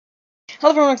Hello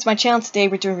everyone, welcome to my channel. Today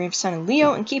we're doing a reading for sign of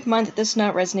Leo, and keep in mind that this does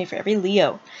not resonate for every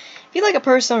Leo. If you'd like a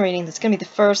personal reading, that's going to be the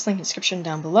first link in the description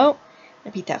down below.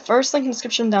 Repeat that, first link in the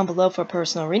description down below for a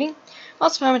personal reading.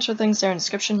 Also find a bunch of things there in the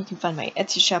description. You can find my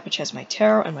Etsy shop, which has my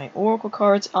tarot and my oracle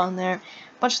cards on there. A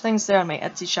bunch of things there on my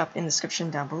Etsy shop in the description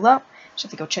down below. Just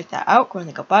have to go check that out. Go ahead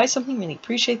and go buy something. Really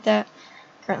appreciate that.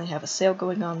 Currently have a sale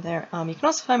going on there. You can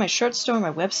also find my shirt store on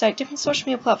my website, different social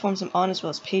media platforms I'm on, as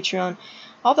well as Patreon.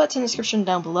 All that's in the description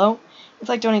down below. If you'd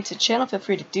like to donate to the channel, feel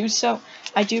free to do so.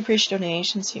 I do appreciate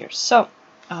donations here. So,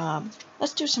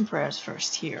 let's do some prayers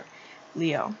first here.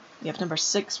 Leo, we have number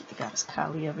 6 with the goddess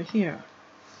Kali over here.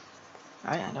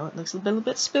 Alright, I know it looks a little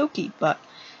bit spooky, but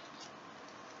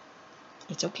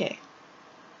it's okay.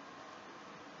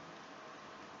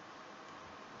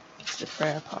 It's the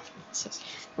prayer part. It says,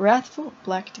 Wrathful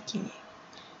Black Dakini,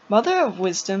 Mother of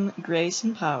Wisdom, Grace,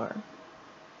 and Power,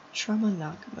 Trama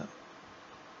Nagamo,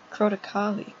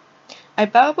 Krotakali, I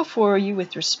bow before you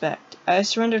with respect. I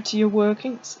surrender to your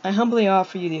workings. I humbly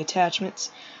offer you the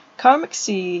attachments, karmic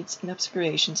seeds, and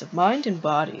obscurations of mind and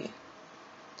body,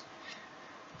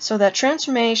 so that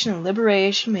transformation and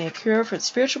liberation may occur for the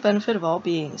spiritual benefit of all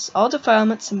beings. All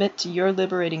defilements submit to your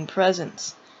liberating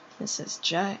presence. This is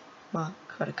Jai Ma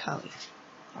Krotakali.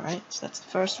 Alright, so that's the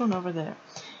first one over there.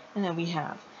 And then we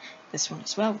have this one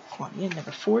as well, Kuan Yin,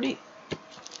 number 40. It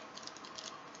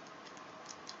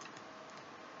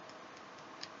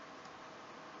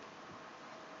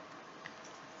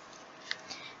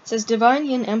says, Divine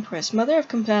Yin Empress, Mother of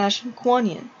Compassion, Kuan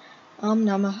Yin, Om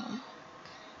Namaha.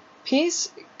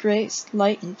 Peace, grace,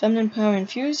 light, and feminine power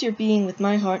infuse your being with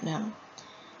my heart now.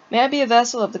 May I be a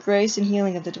vessel of the grace and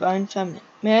healing of the Divine Feminine.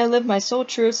 May I live my soul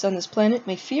truths on this planet.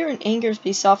 May fear and anger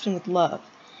be softened with love.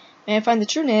 May I find the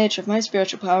true nature of my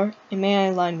spiritual power, and may I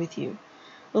align with you,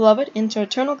 beloved, into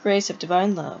eternal grace of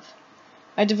divine love.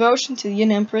 My devotion to the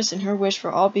Yin Empress and her wish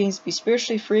for all beings to be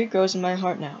spiritually free grows in my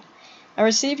heart now. I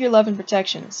receive your love and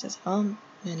protection. It says, Mani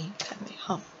Padme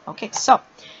Hum. Okay, so,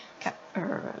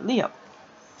 Leo.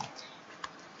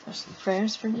 There's some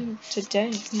prayers for you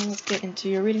today. Now let's get into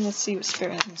your reading. Let's see what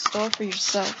Spirit has in store for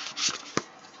yourself.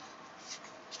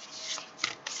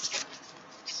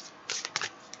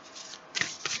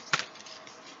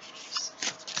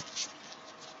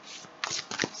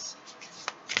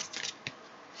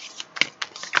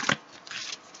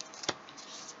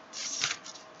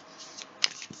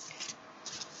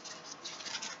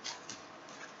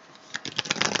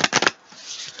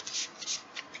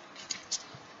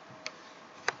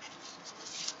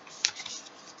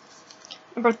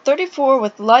 Number 34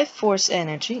 with Life Force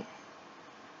Energy.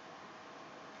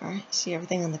 Alright, see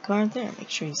everything on the card there.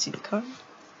 Make sure you see the card.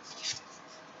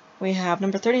 We have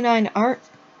number 39, Art,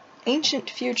 Ancient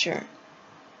Future.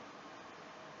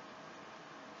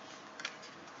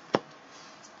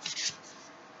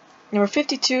 Number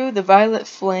 52, the Violet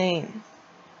Flame.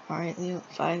 Alright, Leo,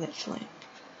 Violet Flame.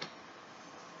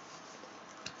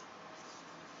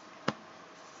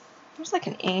 There's like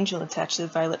an angel attached to the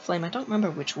Violet Flame. I don't remember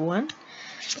which one.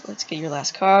 But let's get your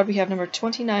last card. We have number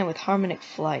 29 with Harmonic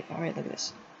Flight. Alright, look at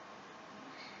this.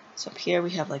 So up here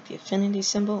we have like the infinity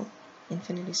symbol. Alright,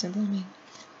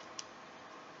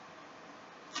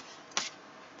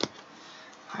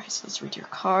 so let's read your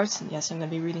cards. And yes, I'm going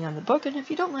to be reading on the book. And if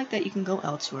you don't like that, you can go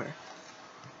elsewhere.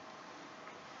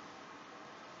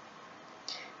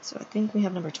 So I think we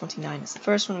have number 29 as the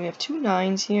first one. We have 2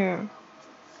 9s here.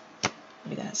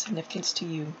 Maybe that has significance to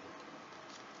you.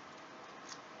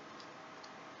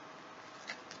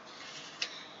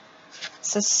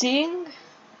 So seeing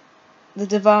the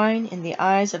divine in the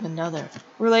eyes of another.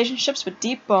 Relationships with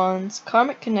deep bonds,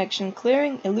 karmic connection,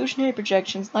 clearing illusionary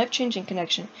projections, life-changing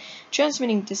connection,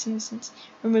 transmitting dissonance,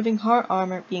 removing heart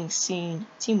armor, being seen,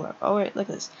 teamwork. Alright, look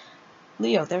at this.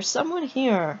 Leo, there's someone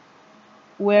here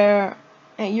where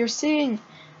you're seeing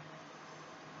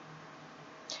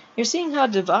how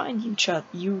divine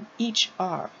you each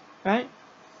are, right?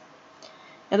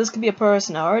 Now this could be a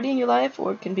person already in your life,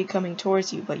 or it can be coming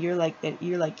towards you, but there's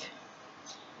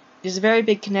a very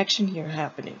big connection here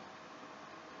happening.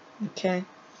 Okay?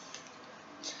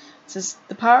 It says,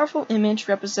 the powerful image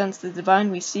represents the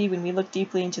divine we see when we look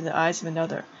deeply into the eyes of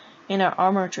another. And our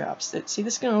armor drops. See,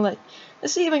 this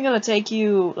is even gonna take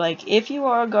you, like, if you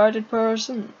are a guarded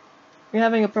person, you're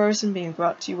having a person being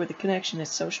brought to you where the connection is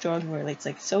so strong, where it's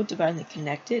like so divinely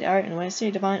connected. Alright, and when I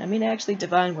say divine, I mean actually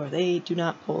divine, where they do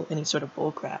not pull any sort of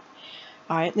bullcrap.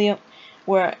 Alright, Leo,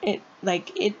 where it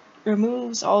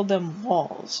removes all them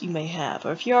walls you may have,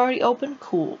 or if you're already open,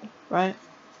 cool, right?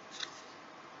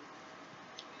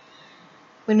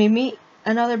 When we meet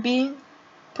another being,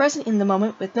 present in the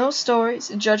moment with no stories,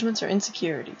 judgments, or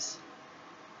insecurities.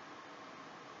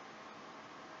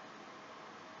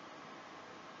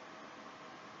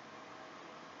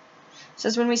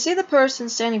 says, when we see the person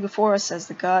standing before us as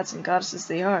the gods and goddesses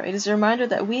they are, it is a reminder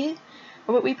that we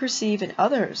are what we perceive in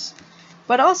others.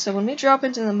 But also, when we drop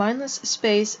into the mindless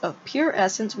space of pure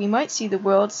essence, we might see the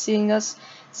world seeing us,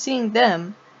 seeing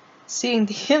them, seeing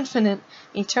the infinite,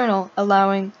 eternal,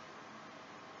 allowing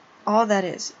all that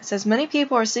is. It says, many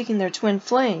people are seeking their twin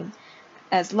flame,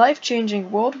 as life-changing,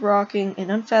 world-rocking,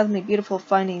 and unfathomably beautiful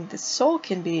finding the soul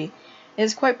can be. It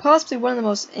is quite possibly one of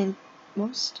the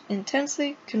most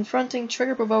intensely confronting,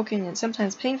 trigger-provoking, and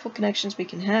sometimes painful connections we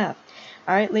can have.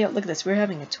 Alright, Leo, look at this. We're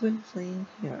having a twin flame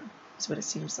here. That's what it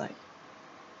seems like.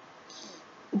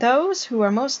 Those who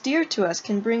are most dear to us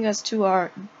can bring us to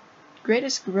our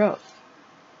greatest growth.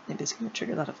 Maybe it's going to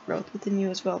trigger a lot of growth within you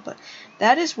as well, but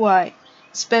that is why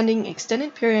spending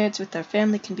extended periods with our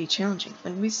family can be challenging.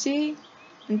 When we see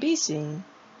and be seen,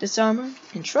 disarmored,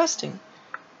 and trusting,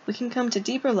 we can come to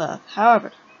deeper love.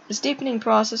 However, this deepening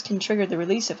process can trigger the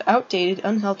release of outdated,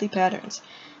 unhealthy patterns.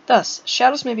 Thus,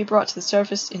 shadows may be brought to the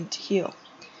surface and to heal.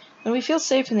 When we feel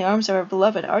safe in the arms of our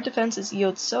beloved, our defenses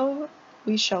yield, so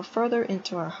we shall further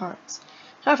into our hearts.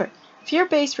 However,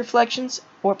 fear-based reflections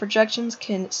or projections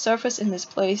can surface in this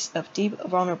place of deep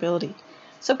vulnerability.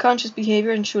 Subconscious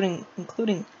behavior,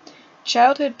 including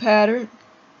childhood pattern,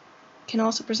 can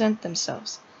also present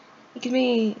themselves. It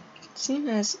can seem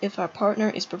as if our partner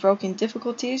is provoking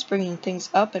difficulties, bringing things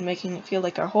up, and making it feel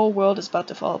like our whole world is about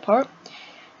to fall apart.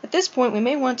 At this point, we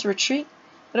may want to retreat,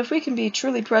 but if we can be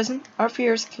truly present, our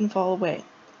fears can fall away,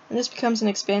 and this becomes an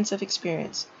expansive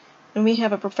experience. When we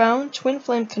have a profound twin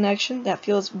flame connection that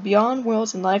feels beyond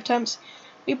worlds and lifetimes,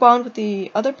 we bond with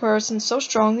the other person so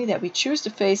strongly that we choose to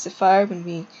face the fire when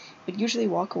we would usually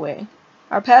walk away.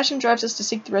 Our passion drives us to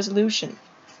seek the resolution,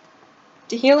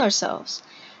 to heal ourselves,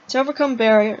 to overcome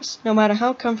barriers, no matter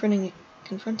how confronting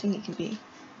it can be.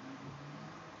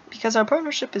 Because our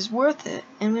partnership is worth it,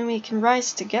 and when we can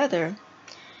rise together,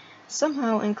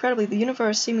 somehow, incredibly, the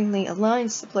universe seemingly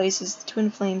aligns the places the twin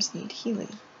flames need healing.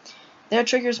 Their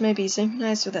triggers may be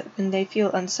synchronized so that when they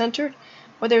feel uncentered,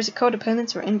 or there's a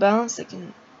codependence or imbalance, it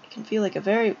can feel like a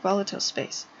very volatile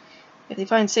space. If they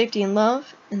find safety in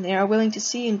love, and they are willing to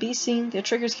see and be seen, their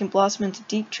triggers can blossom into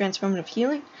deep transformative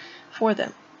healing for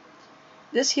them.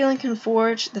 This healing can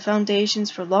forge the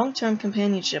foundations for long-term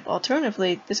companionship.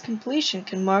 Alternatively, this completion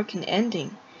can mark an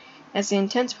ending. As the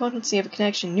intense potency of a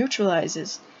connection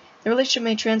neutralizes, the relationship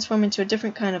may transform into a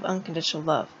different kind of unconditional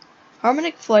love.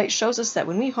 Harmonic flight shows us that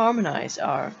when we harmonize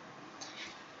our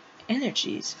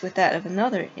energies with that of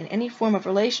another in any form of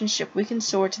relationship, we can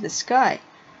soar to the sky.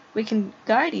 We can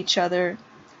guide each other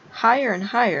higher and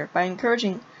higher by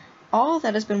encouraging all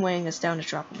that has been weighing us down to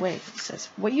drop away. It says,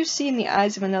 what you see in the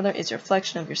eyes of another is a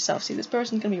reflection of yourself. See, this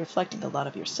person's going to be reflecting a lot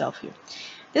of yourself here.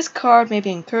 This card may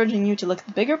be encouraging you to look at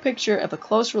the bigger picture of a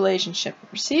close relationship. A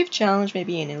perceived challenge may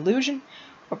be an illusion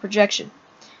or projection.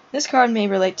 This card may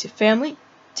relate to family,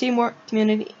 teamwork,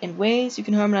 community, and ways you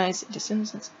can harmonize into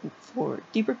systems for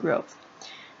deeper growth.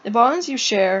 The bonds you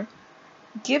share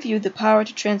give you the power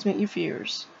to transmute your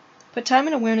fears. Put time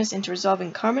and awareness into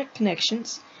resolving karmic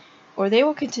connections, or they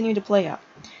will continue to play out.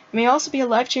 It may also be a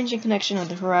life-changing connection on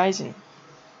the horizon.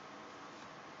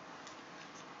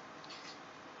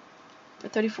 For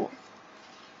 34.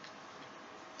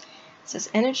 It says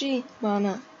energy,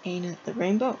 mana, Aina, the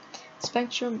rainbow,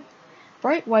 spectrum,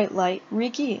 bright white light,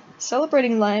 Reiki,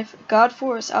 celebrating life, God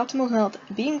force, optimal health,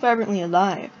 being vibrantly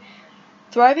alive,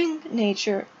 thriving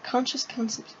nature, conscious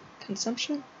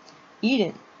consumption,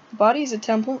 Eden. The body is a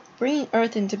temple, bringing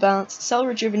earth into balance, cell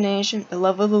rejuvenation, the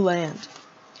love of the land.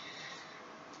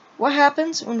 What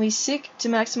happens when we seek to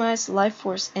maximize the life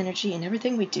force energy in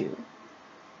everything we do?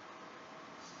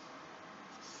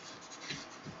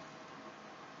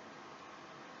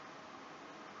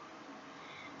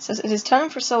 It says, it is time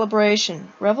for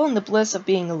celebration. Revel in the bliss of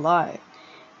being alive.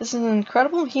 This is an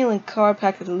incredible healing card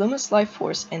packed with luminous life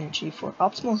force energy for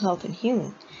optimal health and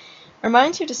healing. It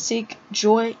reminds you to seek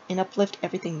joy and uplift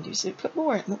everything you do. So put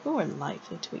more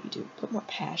life into what you do. Put more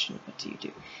passion into what you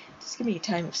do. It's going to be a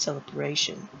time of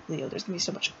celebration, Leo. There's going to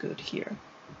be so much good here.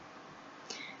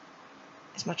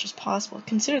 As much as possible.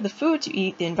 Consider the foods you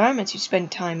eat, the environments you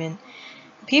spend time in,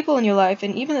 the people in your life,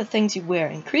 and even the things you wear.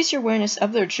 Increase your awareness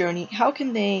of their journey, how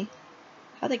they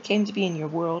came to be in your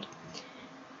world,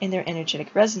 and their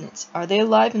energetic resonance. Are they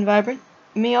alive and vibrant?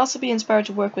 You may also be inspired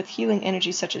to work with healing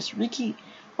energy such as Reiki,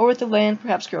 or with the land,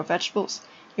 perhaps grow vegetables.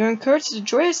 You are encouraged to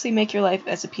joyously make your life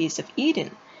as a piece of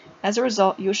Eden. As a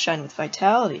result, you will shine with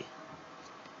vitality.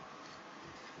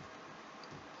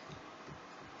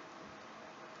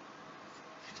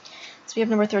 So we have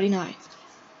number 39.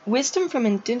 Wisdom from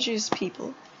indigenous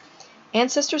people.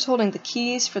 Ancestors holding the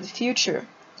keys for the future.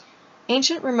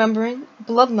 Ancient remembering,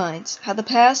 bloodlines, how the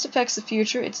past affects the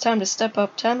future. It's time to step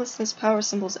up. Timelessness, power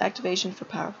symbols, activation for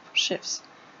powerful shifts.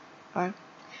 Alright.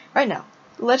 Right now,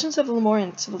 the legends of the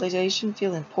Lemurian civilization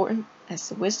feel important as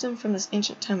the wisdom from this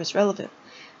ancient time is relevant.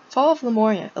 Fall of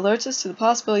Lemuria alerts us to the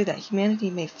possibility that humanity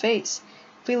may face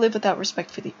if we live without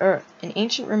respect for the earth. An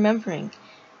ancient remembering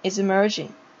is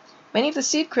emerging. Many of the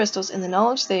seed crystals and the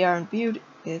knowledge they are imbued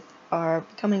with are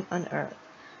becoming unearthed.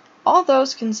 All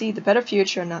those who can see the better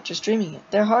future are not just dreaming it.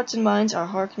 Their hearts and minds are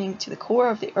hearkening to the core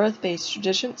of the earth-based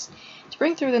traditions to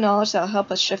bring through the knowledge that will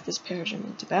help us shift this paradigm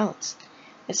into balance.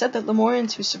 It said that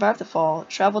Lemurians who survived the fall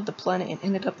traveled the planet and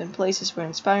ended up in places where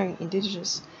inspiring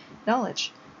indigenous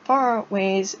knowledge far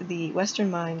outweighs the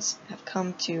Western minds have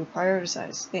come to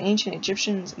prioritize. The ancient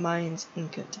Egyptians, Mayans,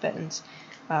 Inca, Tibetans,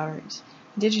 Maoris,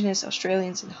 indigenous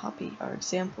Australians, and Hopi are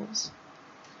examples.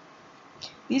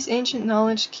 These ancient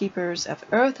knowledge keepers of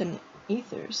earth and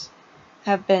ethers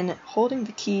have been holding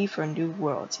the key for a new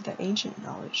world. See that ancient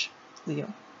knowledge,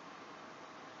 Leo.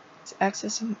 It's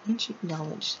accessing ancient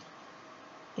knowledge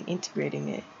and integrating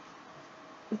it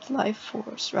with life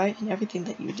force, right? And everything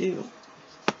that you do.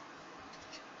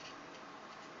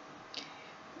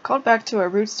 Called back to our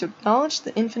roots to acknowledge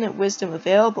the infinite wisdom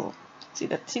available. See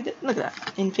that? Look at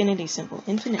that. Infinity symbol.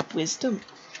 Infinite wisdom.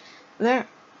 There.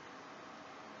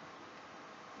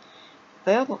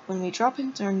 Available when we drop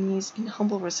into our knees in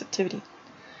humble receptivity.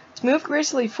 To move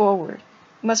gracefully forward,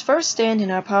 we must first stand in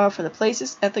our power for the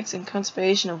places, ethics, and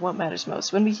conservation of what matters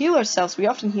most. When we heal ourselves, we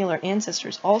often heal our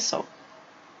ancestors also.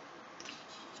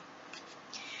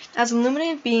 As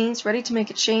illuminated beings ready to make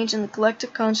a change in the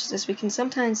collective consciousness, we can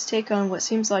sometimes take on what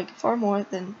seems like far more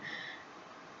than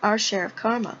our share of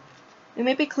karma. We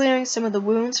may be clearing some of the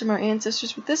wounds from our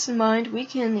ancestors. With this in mind, we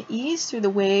can ease through the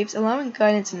waves, allowing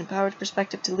guidance and empowered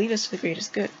perspective to lead us to the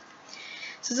greatest good.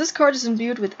 Since this card is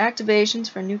imbued with activations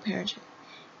for a new paradigm,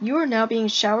 you are now being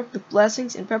showered with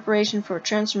blessings in preparation for a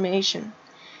transformation.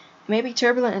 It may be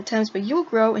turbulent at times, but you will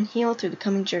grow and heal through the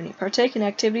coming journey. Partake in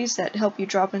activities that help you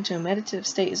drop into a meditative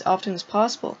state as often as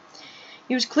possible.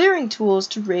 Use clearing tools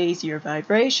to raise your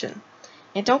vibration.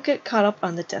 And don't get caught up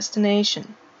on the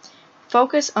destination.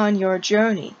 Focus on your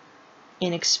journey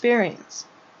and experience.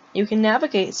 You can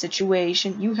navigate a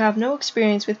situation you have no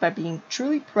experience with by being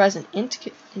truly present.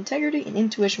 Integrity and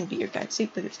intuition will be your guide. See,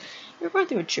 look, you're going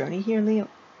through a journey here, Leo.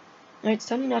 Alright, it's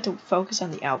telling you not to focus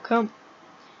on the outcome.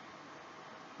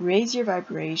 Raise your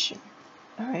vibration.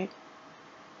 Alright?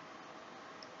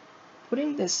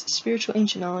 Putting this spiritual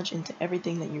ancient knowledge into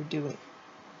everything that you're doing.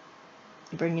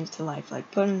 And bringing it to life. Like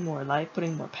putting more life,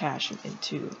 putting more passion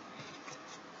into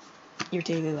your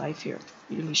daily life here.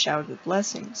 You're going to be showered with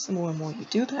blessings the more and more you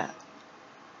do that.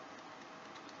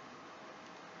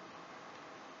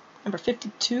 Number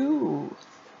 52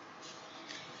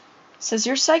 says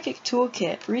your psychic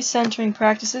toolkit, recentering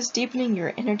practices, deepening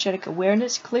your energetic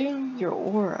awareness, clearing your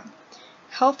aura,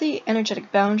 healthy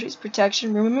energetic boundaries,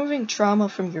 protection, removing trauma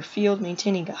from your field,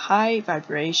 maintaining a high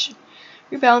vibration,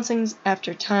 rebalancing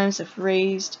after times of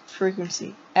raised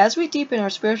frequency. As we deepen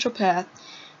our spiritual path,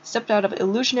 step out of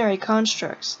illusionary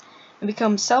constructs, and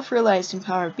become self-realized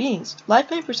empowered beings,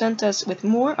 life may present us with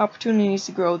more opportunities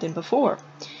to grow than before.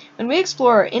 When we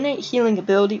explore our innate healing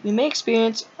ability, we may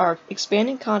experience our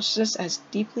expanding consciousness as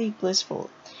deeply blissful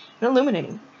and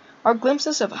illuminating. Our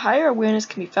glimpses of higher awareness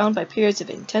can be found by periods of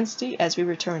intensity as we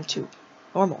return to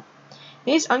normal.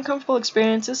 These uncomfortable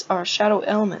experiences are shadow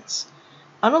elements,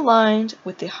 unaligned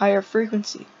with the higher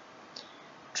frequency,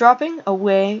 dropping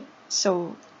away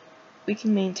so we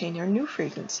can maintain our new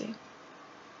frequency.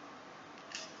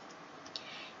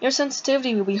 Your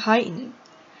sensitivity will be heightened,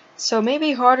 so it may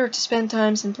be harder to spend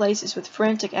times in places with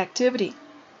frantic activity.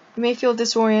 You may feel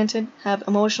disoriented, have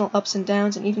emotional ups and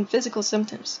downs, and even physical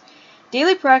symptoms.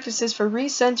 Daily practices for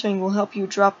recentering will help you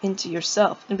drop into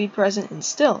yourself and be present and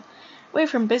still, away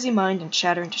from busy mind and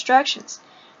chatter and distractions.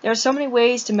 There are so many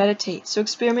ways to meditate, so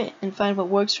experiment and find what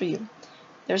works for you.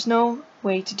 There's no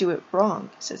way to do it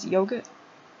wrong. It says yoga, it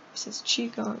says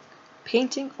qigong,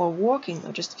 painting, or walking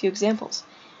are just a few examples.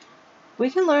 We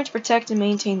can learn to protect and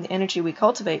maintain the energy we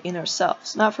cultivate in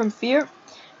ourselves, not from fear,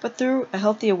 but through a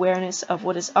healthy awareness of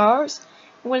what is ours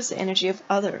and what is the energy of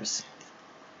others.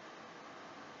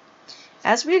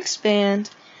 As we expand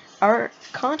our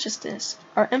consciousness,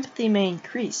 our empathy may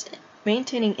increase.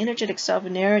 Maintaining energetic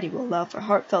sovereignty will allow for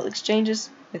heartfelt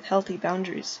exchanges with healthy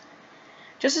boundaries.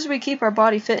 Just as we keep our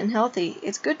body fit and healthy,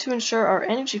 it's good to ensure our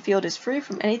energy field is free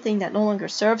from anything that no longer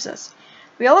serves us.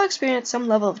 We all experience some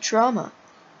level of trauma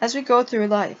as we go through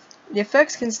life. The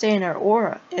effects can stay in our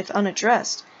aura if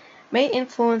unaddressed, may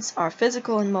influence our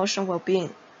physical and emotional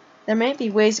well-being. There may be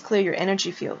ways to clear your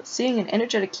energy field. Seeing an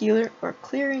energetic healer or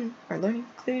clearing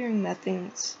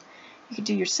methods you can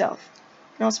do yourself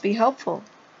can also be helpful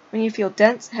when you feel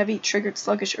dense, heavy, triggered,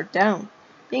 sluggish, or down.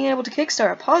 Being able to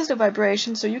kickstart a positive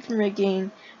vibration so you can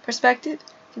regain perspective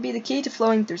can be the key to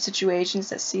flowing through situations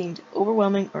that seemed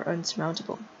overwhelming or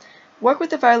unsurmountable. Work with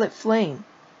the violet flame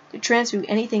to transmute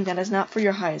anything that is not for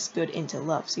your highest good into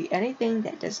love. See, anything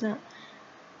that does not,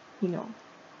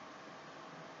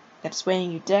 that's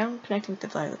weighing you down, connecting with the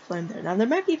violet flame there. Now, there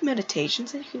might be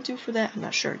meditations that you can do for that. I'm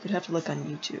not sure. You'd have to look on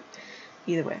YouTube.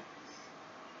 Either way.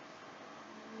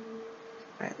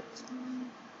 Violet flame.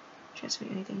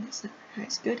 Transmute anything that's not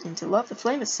highest good into love. The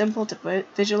flame is simple to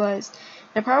visualize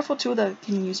and a powerful tool that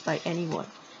can be used by anyone.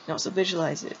 You can also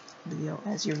visualize it,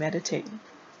 as you're meditating.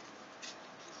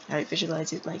 Alright,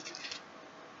 visualize it like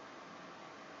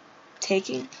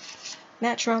taking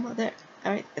that trauma there.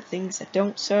 Alright, the things that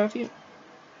don't serve you.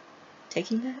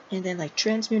 Taking that and then like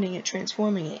transmuting it,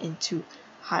 transforming it into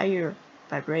higher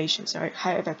vibrations. Alright,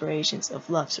 higher vibrations of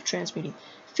love. So transmuting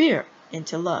fear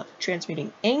into love,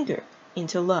 transmuting anger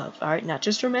into love. Alright, not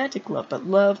just romantic love, but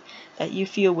love that you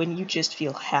feel when you just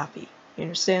feel happy. You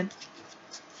understand?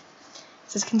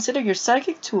 It says consider your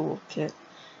psychic toolkit.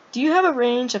 Do you have a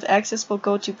range of accessible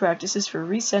go-to practices for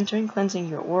recentering, cleansing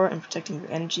your aura, and protecting your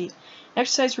energy? An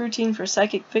exercise routine for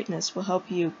psychic fitness will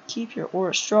help you keep your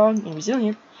aura strong and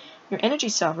resilient, your energy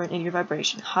sovereign, and your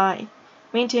vibration high.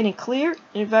 Maintaining clear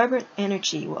and vibrant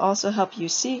energy will also help you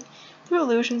see through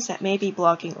illusions that may be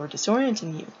blocking or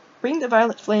disorienting you. Bring the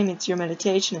violet flame into your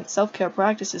meditation and self-care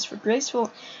practices for graceful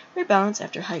rebalance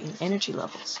after heightened energy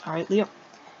levels. Alright, Leo.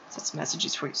 So that's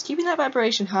messages for you. Just keeping that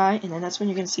vibration high, and then that's when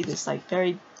you're going to see this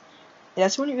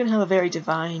that's when you're going to have a very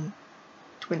divine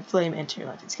twin flame enter your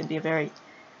life. It's going to be a very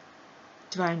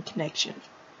divine connection.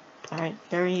 Alright,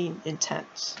 very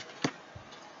intense.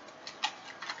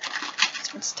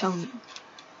 That's what it's telling you.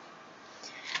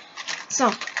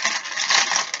 So,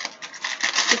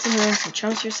 get some room, some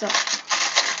chunks yourself.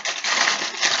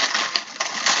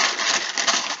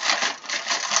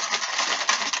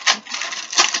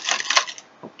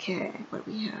 Okay, what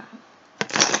do we have?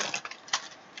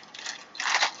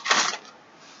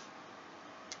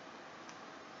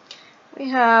 We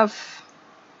have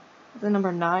the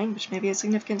number 9, which may be of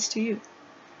significance to you.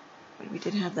 But we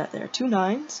did have that there. 2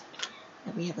 9s.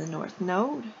 And we have the North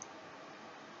Node.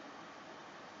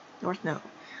 North Node.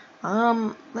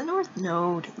 The North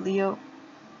Node, Leo.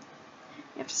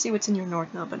 You have to see what's in your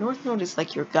North Node. But North Node is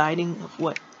like your guiding of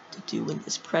what to do in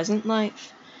this present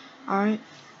life. Alright?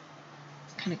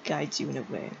 Kind of guides you in a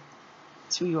way.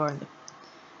 It's who you are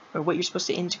or what you're supposed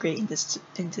to integrate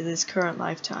into this current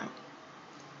lifetime.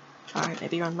 Alright,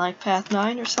 maybe you're on life path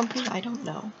 9 or something, I don't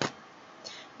know.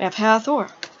 We have Hathor.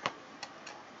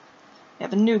 We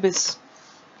have Anubis.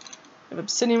 We have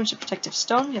Obsidian, which is a protective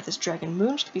stone. We have this Dragon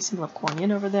Moon, which could be a symbol of Kuan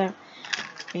Yin over there.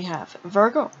 We have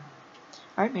Virgo.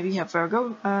 Alright, maybe you have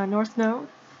Virgo North Node,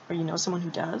 or you know someone who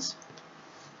does.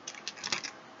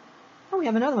 Oh, we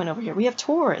have another one over here. We have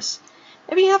Taurus.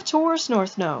 Maybe you have Taurus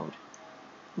North Node.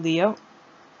 Leo.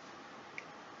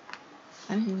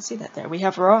 I didn't even see that there. We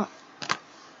have Ra.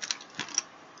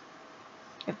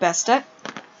 We have Bastet.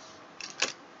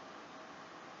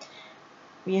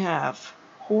 We have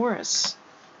Horus.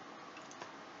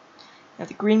 We have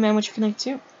the Green Man, which you connect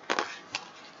to. We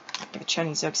have a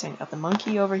Chinese Oak saying of the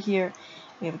monkey over here.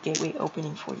 We have a gateway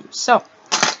opening for you. So,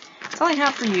 that's all I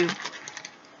have for you.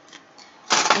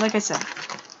 Like I said,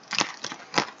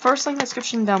 first link in the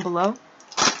description down below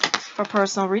for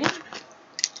personal reading.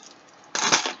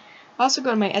 Also,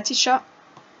 go to my Etsy shop.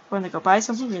 If you want to go buy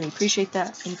something, really appreciate that.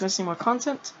 And if you want to see more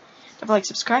content, don't forget to like,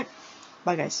 subscribe.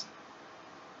 Bye, guys.